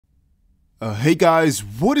Hey guys,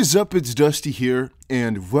 what is up? It's Dusty here,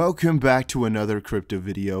 and welcome back to another crypto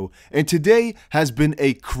video. And today has been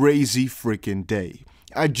a crazy freaking day.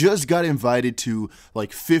 I just got invited to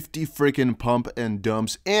like 50 freaking pump and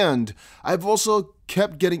dumps, and I've also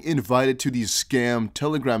kept getting invited to these scam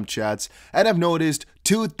Telegram chats, and I've noticed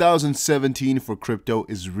 2017 for crypto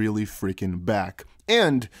is really freaking back.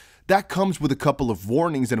 And that comes with a couple of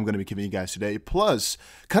warnings that I'm going to be giving you guys today, plus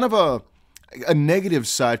kind of a negative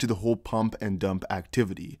side to the whole pump and dump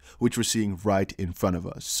activity, which we're seeing right in front of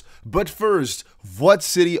us. But first, what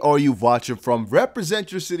city are you watching from?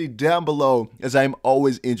 Represent your city down below, as I'm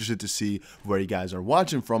always interested to see where you guys are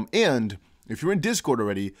watching from. And if you're in Discord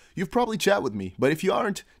already, you've probably chat with me. But if you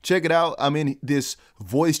aren't, check it out. I'm in this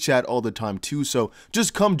voice chat all the time too, so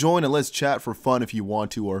just come join and let's chat for fun if you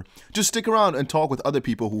want to, or just stick around and talk with other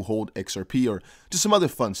people who hold XRP or just some other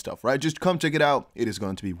fun stuff, right? Just come check it out. It is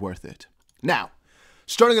going to be worth it. Now,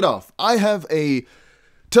 starting it off, I have a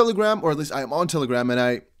Telegram, or at least I am on Telegram, and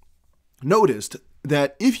I noticed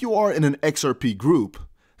that if you are in an XRP group,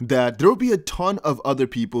 that there will be a ton of other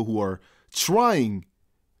people who are trying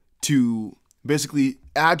to basically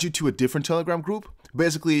add you to a different Telegram group,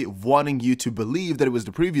 basically wanting you to believe that it was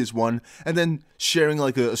the previous one, and then sharing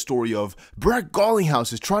like a story of Brett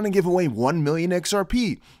Garlinghouse is trying to give away 1 million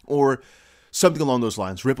XRP, or something along those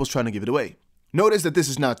lines. Ripple's trying to give it away. Notice that this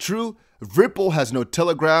is not true. Ripple has no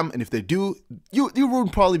Telegram, and if they do, you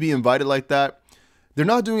would probably be invited like that. They're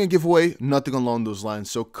not doing a giveaway, nothing along those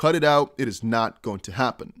lines, so cut it out. It is not going to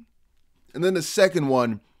happen. And then the second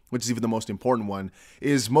one, which is even the most important one,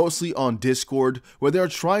 is mostly on Discord, where they're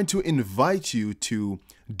trying to invite you to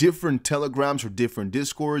different Telegrams or different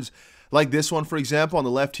Discords. Like this one, for example, on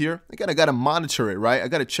the left here. Again, I got to monitor it, right? I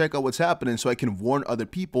got to check out what's happening so I can warn other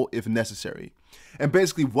people if necessary. And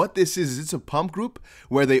basically what this is it's a pump group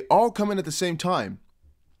where they all come in at the same time.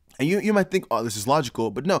 And you might think, oh, this is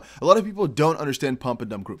logical, but no, a lot of people don't understand pump and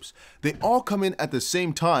dump groups. They all come in at the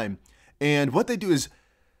same time, and what they do is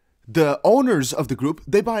the owners of the group,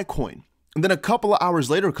 they buy a coin. And then a couple of hours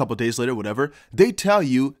later, a couple of days later, whatever, they tell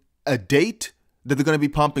you a date that they're going to be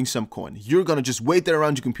pumping some coin. You're going to just wait there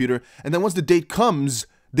around your computer, and then once the date comes,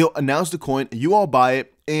 they'll announce the coin, you all buy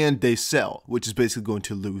it, and they sell, which is basically going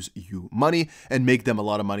to lose you money and make them a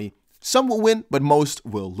lot of money. Some will win, but most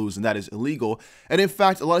will lose, and that is illegal. And in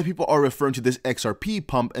fact, a lot of people are referring to this XRP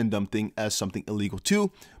pump and dump thing as something illegal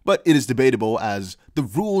too, but it is debatable as the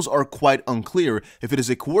rules are quite unclear. If it is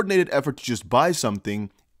a coordinated effort to just buy something,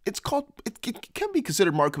 it can be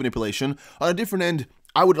considered market manipulation. On a different end,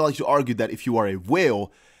 I would like to argue that if you are a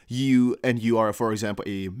whale, you are, for example,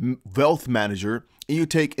 a wealth manager, and you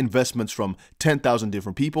take investments from 10,000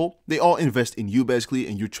 different people, they all invest in you basically,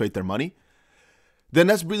 and you trade their money, then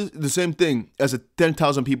that's really the same thing as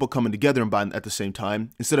 10,000 people coming together and buying at the same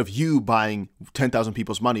time, instead of you buying 10,000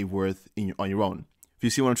 people's money worth on your own. If you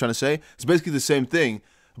see what I'm trying to say? It's basically the same thing,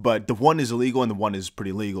 but the one is illegal and the one is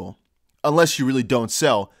pretty legal. Unless you really don't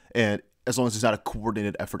sell, and as long as it's not a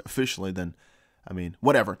coordinated effort officially, then I mean,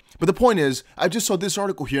 whatever. But the point is, I just saw this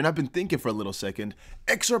article here and I've been thinking for a little second.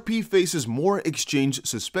 XRP faces more exchange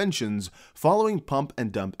suspensions following pump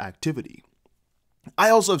and dump activity. I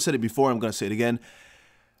also have said it before, I'm going to say it again.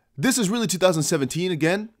 This is really 2017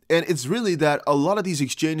 again, and it's really that a lot of these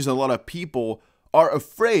exchanges and a lot of people are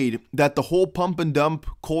afraid that the whole pump and dump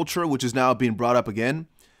culture, which is now being brought up again,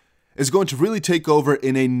 is going to really take over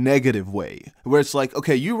in a negative way, where it's like,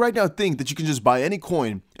 okay, you right now think that you can just buy any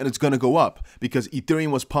coin and it's going to go up because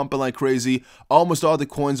Ethereum was pumping like crazy. Almost all the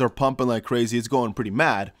coins are pumping like crazy. It's going pretty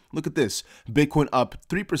mad. Look at this. Bitcoin up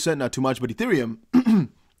 3%, not too much, but Ethereum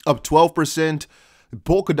up 12%,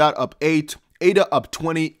 Polkadot up 8%, ADA up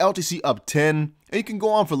 20%, LTC up 10%, and you can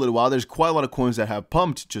go on for a little while. There's quite a lot of coins that have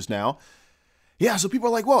pumped just now. Yeah, so people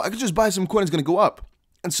are like, well, I could just buy some coin, it's going to go up.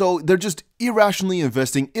 And so they're just irrationally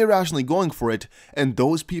investing, irrationally going for it, and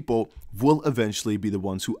those people will eventually be the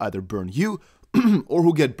ones who either burn you or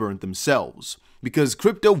who get burned themselves, because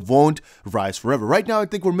crypto won't rise forever. Right now, I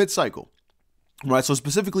think we're mid-cycle. Right, so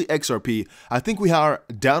specifically XRP, I think we are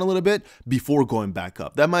down a little bit before going back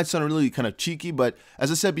up. That might sound really kind of cheeky, but as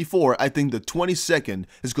I said before, I think the 22nd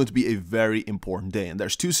is going to be a very important day. And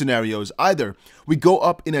there's two scenarios. Either we go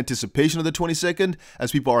up in anticipation of the 22nd,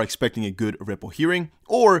 as people are expecting a good Ripple hearing,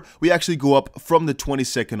 or we actually go up from the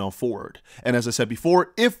 22nd on forward. And as I said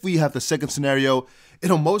before, if we have the second scenario,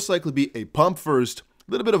 it'll most likely be a pump first,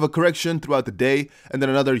 a little bit of a correction throughout the day, and then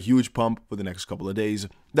another huge pump for the next couple of days.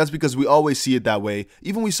 That's because we always see it that way.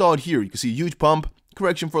 Even we saw it here. You can see a huge pump,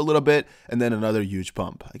 correction for a little bit, and then another huge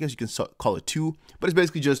pump. I guess you can call it two, but it's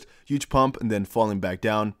basically just huge pump and then falling back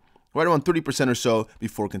down. right around 30% or so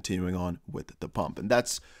before continuing on with the pump. And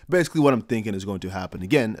that's basically what I'm thinking is going to happen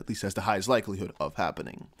again, at least has the highest likelihood of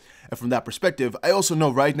happening. And from that perspective, I also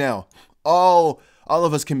know right now, all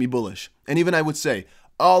of us can be bullish. And even I would say,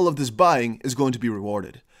 all of this buying is going to be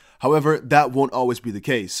rewarded. However, that won't always be the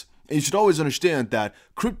case. And you should always understand that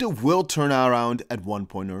crypto will turn around at one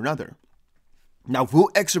point or another. Now, will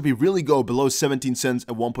XRP really go below 17 cents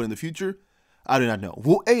at one point in the future? I do not know.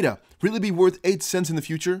 Will ADA really be worth 8 cents in the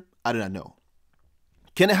future? I do not know.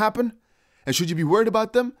 Can it happen? And should you be worried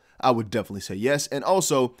about them? I would definitely say yes. And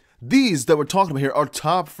also, these that we're talking about here are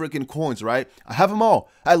top freaking coins, right? I have them all.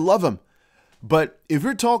 I love them. But if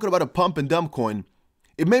you're talking about a pump and dump coin,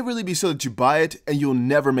 it may really be so that you buy it and you'll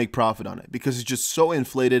never make profit on it because it's just so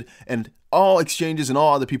inflated and all exchanges and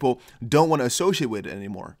all other people don't want to associate with it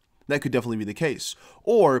anymore. That could definitely be the case.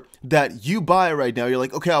 Or that you buy it right now, you're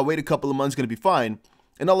like, okay, I'll wait a couple of months, going to be fine.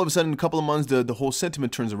 And all of a sudden, in a couple of months, the whole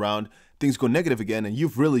sentiment turns around, things go negative again, and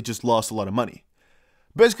you've really just lost a lot of money.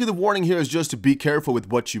 Basically, the warning here is just to be careful with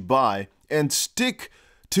what you buy and stick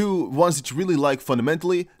to ones that you really like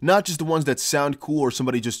fundamentally, not just the ones that sound cool or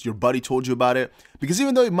somebody just your buddy told you about it. Because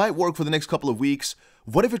even though it might work for the next couple of weeks,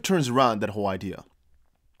 what if it turns around that whole idea?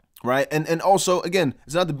 Right? And also, again,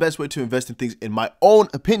 it's not the best way to invest in things, in my own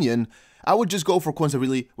opinion. I would just go for coins that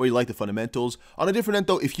really, where you like the fundamentals. On a different end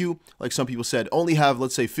though, if you, like some people said, only have,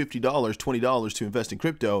 let's say $50, $20 to invest in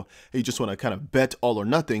crypto, and you just want to kind of bet all or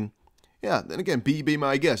nothing, yeah, then again, be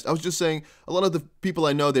my guest. I was just saying, a lot of the people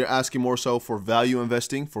I know, they're asking more so for value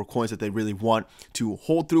investing, for coins that they really want to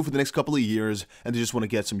hold through for the next couple of years, and they just want to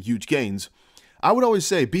get some huge gains. I would always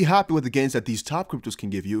say, be happy with the gains that these top cryptos can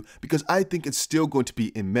give you, because I think it's still going to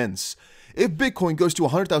be immense. If Bitcoin goes to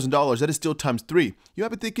 $100,000, that is still times 3. You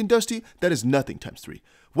have been thinking, Dusty, that is nothing times 3.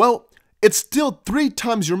 Well, it's still 3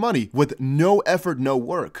 times your money with no effort, no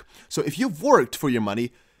work. So if you've worked for your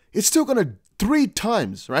money, it's still going to 3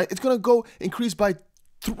 times, right? It's going to go increase by,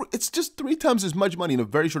 it's just 3 times as much money in a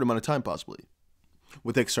very short amount of time, possibly.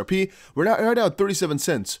 With XRP, we're right now at 37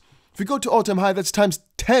 cents. If we go to all-time high, that's times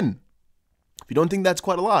 10. If you don't think that's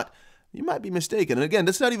quite a lot, you might be mistaken. And again,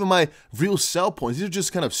 that's not even my real sell points. These are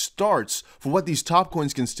just kind of starts for what these top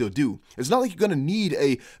coins can still do. It's not like you're going to need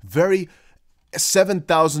a very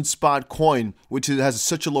 7,000 spot coin, which has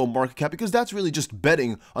such a low market cap, because that's really just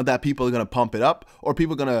betting on that people are going to pump it up or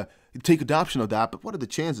people are going to take adoption of that. But what are the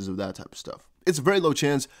chances of that type of stuff? It's a very low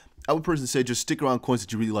chance. I would personally say just stick around coins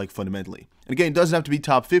that you really like fundamentally. And again, it doesn't have to be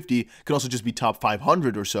top 50. It could also just be top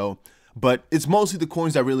 500 or so. But it's mostly the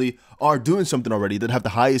coins that really are doing something already that have the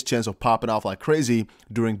highest chance of popping off like crazy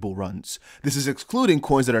during bull runs. This is excluding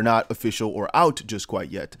coins that are not official or out just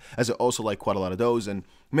quite yet, as I also like quite a lot of those. And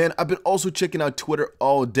man, I've been also checking out Twitter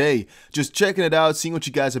all day, just checking it out, seeing what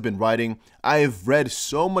you guys have been writing. I have read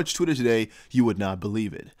so much Twitter today, you would not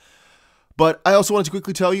believe it. But I also wanted to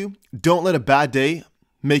quickly tell you, don't let a bad day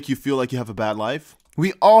make you feel like you have a bad life.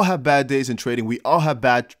 We all have bad days in trading. We all have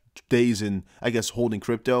bad days in, I guess, holding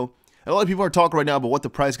crypto. And a lot of people are talking right now about what the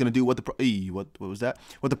price is going to do, what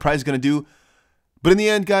the price is going to do. But in the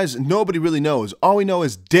end, guys, nobody really knows. All we know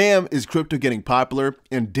is, damn, is crypto getting popular,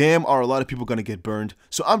 and damn, are a lot of people going to get burned.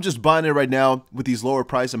 So I'm just buying it right now with these lower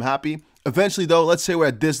prices. I'm happy. Eventually, though, let's say we're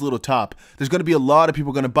at this little top. There's going to be a lot of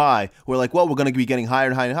people going to buy. We're like, well, we're going to be getting higher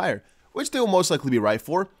and higher and higher, which they will most likely be right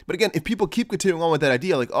for. But again, if people keep continuing on with that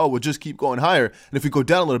idea, like, oh, we'll just keep going higher, and if we go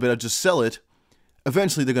down a little bit, I'll just sell it,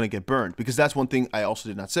 eventually they're going to get burned, because that's one thing I also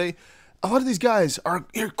did not say. A lot of these guys are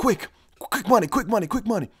here quick money, quick money, quick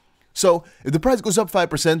money. So if the price goes up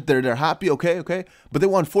 5%, they're happy, okay, but they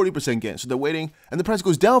want 40% gain, so they're waiting, and the price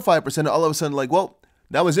goes down 5%, and all of a sudden, like, well,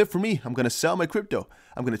 that was it for me. I'm going to sell my crypto.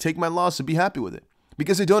 I'm going to take my loss and be happy with it,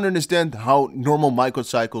 because they don't understand how normal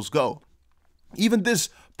microcycles go. Even this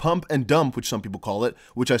pump and dump, which some people call it,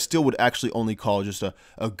 which I still would actually only call just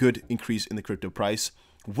a good increase in the crypto price,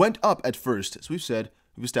 went up at first, as we've said,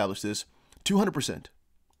 we've established this, 200%.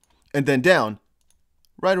 And then down,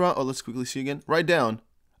 right around, oh, let's quickly see again, right down,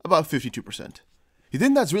 about 52%. You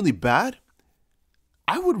think that's really bad?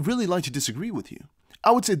 I would really like to disagree with you.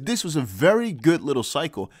 I would say this was a very good little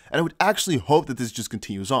cycle, and I would actually hope that this just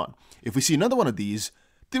continues on. If we see another one of these,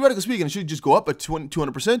 theoretically speaking, it should just go up at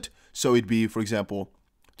 200%, so it'd be, for example,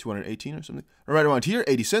 218 or something, or right around here,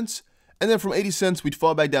 80 cents, and then from 80 cents, we'd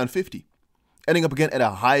fall back down 50. Ending up again at a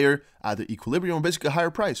higher, either equilibrium or basically a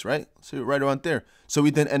higher price, right? So right around there. So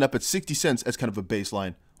we then end up at 60 cents as kind of a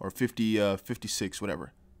baseline, or 56,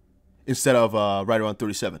 whatever, instead of right around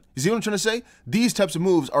 37. You see what I'm trying to say? These types of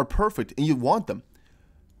moves are perfect, and you want them.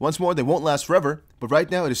 Once more, they won't last forever, but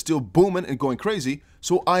right now it is still booming and going crazy,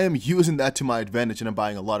 so I am using that to my advantage, and I'm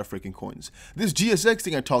buying a lot of freaking coins. This GSX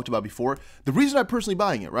thing I talked about before, the reason I'm personally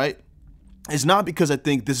buying it, right? is not because I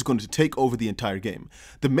think this is going to take over the entire game.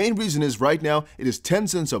 The main reason is right now it is 10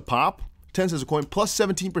 cents a pop, 10 cents a coin, plus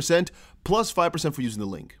 17%, plus 5% for using the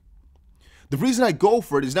link. The reason I go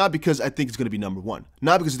for it is not because I think it's going to be number 1,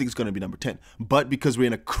 not because I think it's going to be number 10, but because we're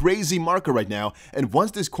in a crazy market right now, and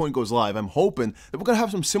once this coin goes live, I'm hoping that we're going to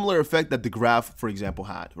have some similar effect that the graph, for example,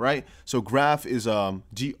 had, right? So graph is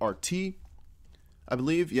GRT, I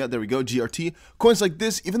believe. Yeah, there we go, GRT. Coins like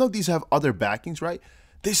this, even though these have other backings, right?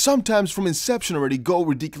 They sometimes from inception already go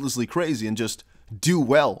ridiculously crazy and just do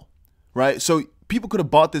well, right? So people could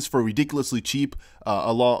have bought this for ridiculously cheap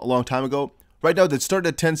a long time ago. Right now, that started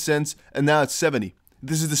at 10 cents, and now it's 70.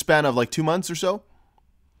 This is the span of like 2 months or so.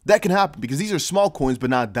 That can happen because these are small coins,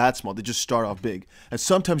 but not that small. They just start off big. And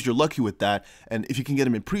sometimes you're lucky with that. And if you can get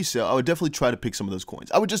them in pre-sale, I would definitely try to pick some of those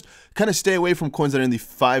coins. I would just kind of stay away from coins that are in the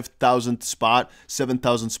 5,000 spot,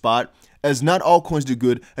 7,000 spot, as not all coins do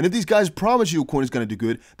good. And if these guys promise you a coin is going to do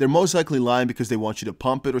good, they're most likely lying because they want you to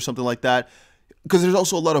pump it or something like that. Because there's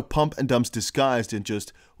also a lot of pump and dumps disguised in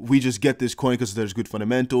just, we just get this coin because there's good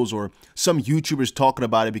fundamentals, or some YouTuber's talking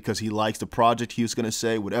about it because he likes the project he was going to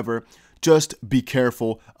say, whatever. Just be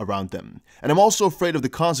careful around them. And I'm also afraid of the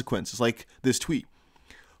consequences, like this tweet.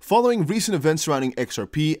 Following recent events surrounding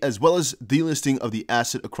XRP, as well as delisting of the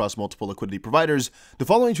asset across multiple liquidity providers, the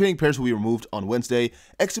following trading pairs will be removed on Wednesday: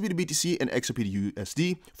 XRP to BTC and XRP to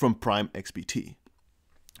USD from Prime XBT.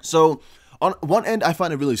 So, on one end, I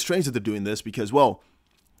find it really strange that they're doing this because, well,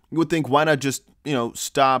 you would think, why not just,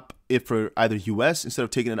 stop it for either US instead of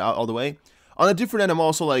taking it out all the way? On a different end, I'm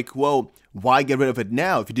also like, well, why get rid of it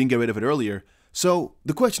now if you didn't get rid of it earlier? So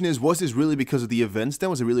the question is, was this really because of the events then?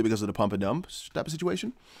 Was it really because of the pump and dump type of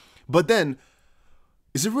situation? But then,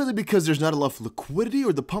 is it really because there's not enough liquidity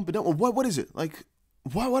or the pump and dump? Or what is it? Like,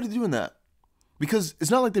 why are they doing that? Because it's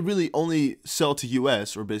not like they really only sell to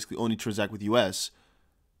US or basically only transact with US.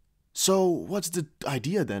 So what's the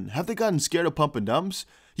idea then? Have they gotten scared of pump and dumps?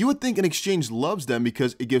 You would think an exchange loves them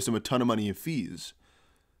because it gives them a ton of money in fees,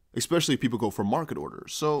 especially if people go for market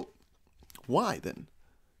orders. So why then?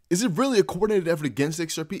 Is it really a coordinated effort against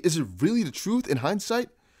XRP? Is it really the truth in hindsight?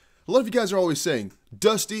 A lot of you guys are always saying,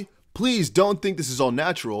 Dusty, please don't think this is all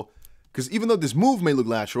natural, because even though this move may look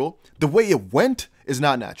natural, the way it went is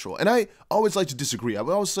not natural. And I always like to disagree. I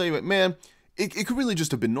would always say, man, it could really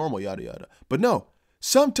just have been normal, yada yada. But no.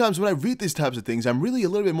 Sometimes when I read these types of things, I'm really a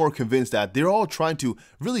little bit more convinced that they're all trying to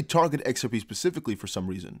really target XRP specifically for some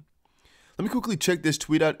reason. Let me quickly check this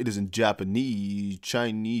tweet out. It is in Japanese.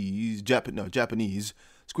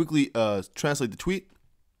 Let's quickly translate the tweet.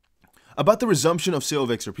 About the resumption of sale of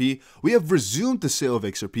XRP, we have resumed the sale of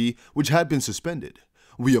XRP, which had been suspended.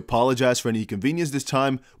 We apologize for any inconvenience this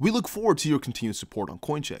time. We look forward to your continued support on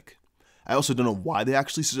CoinCheck. I also don't know why they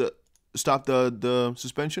actually stopped the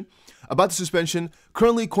suspension. About the suspension,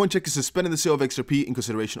 currently CoinCheck is suspending the sale of XRP in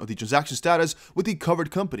consideration of the transaction status with the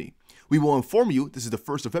covered company. We will inform you, this is the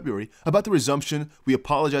 1st of February, about the resumption. We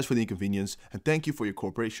apologize for the inconvenience and thank you for your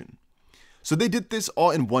cooperation. So they did this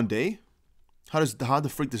all in one day? How the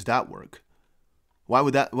frick does that work? Why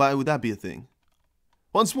would that be a thing?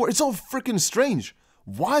 Once more, it's all freaking strange.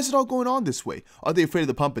 Why is it all going on this way? Are they afraid of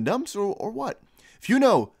the pump and dumps or what? If you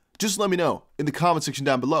know, just let me know in the comment section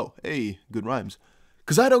down below. Hey, good rhymes.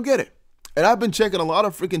 Because I don't get it. And I've been checking a lot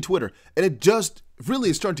of freaking Twitter, and it just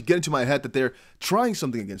really is starting to get into my head that they're trying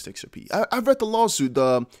something against XRP. I've read the lawsuit.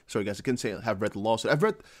 Sorry guys, I couldn't say I have read the lawsuit. I've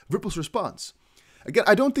read Ripple's response. Again,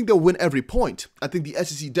 I don't think they'll win every point. I think the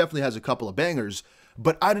SEC definitely has a couple of bangers,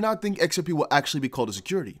 but I do not think XRP will actually be called a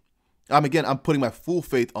security. I'm putting my full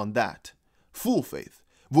faith on that. Full faith.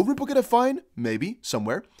 Will Ripple get a fine? Maybe,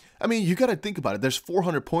 somewhere. I mean, you gotta think about it. There's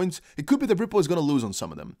 400 points. It could be that Ripple is gonna lose on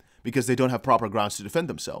some of them because they don't have proper grounds to defend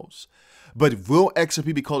themselves. But will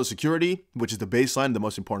XRP be called a security, which is the baseline, the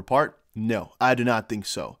most important part? No, I do not think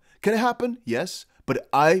so. Can it happen? Yes, but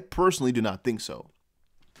I personally do not think so.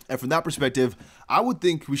 And from that perspective, I would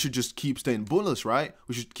think we should just keep staying bullish, right?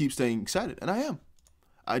 We should keep staying excited, and I am.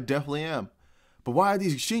 I definitely am. But why are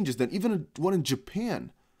these exchanges then, even one in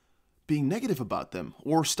Japan, being negative about them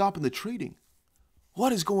or stopping the trading?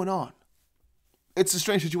 What is going on? It's a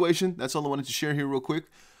strange situation. That's all I wanted to share here real quick.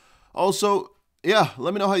 Also, yeah,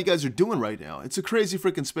 let me know how you guys are doing right now. It's a crazy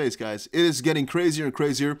freaking space, guys. It is getting crazier and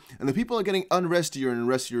crazier, and the people are getting unrestier and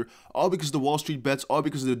unrestier, all because of the Wall Street bets, all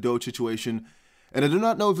because of the Doge situation. And I do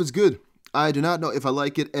not know if it's good. I do not know if I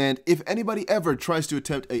like it, and if anybody ever tries to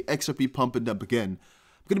attempt a XRP pump and dump again,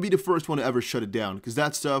 I'm going to be the first one to ever shut it down, because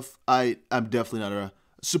that stuff, I'm definitely not a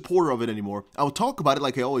supporter of it anymore. I will talk about it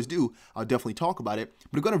like I always do. I'll definitely talk about it,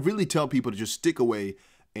 but I'm going to really tell people to just stick away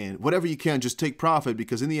and whatever you can, just take profit,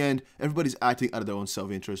 because in the end, everybody's acting out of their own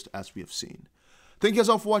self-interest, as we have seen. Thank you guys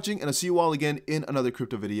all for watching, and I'll see you all again in another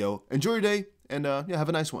crypto video. Enjoy your day, and yeah, have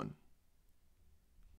a nice one.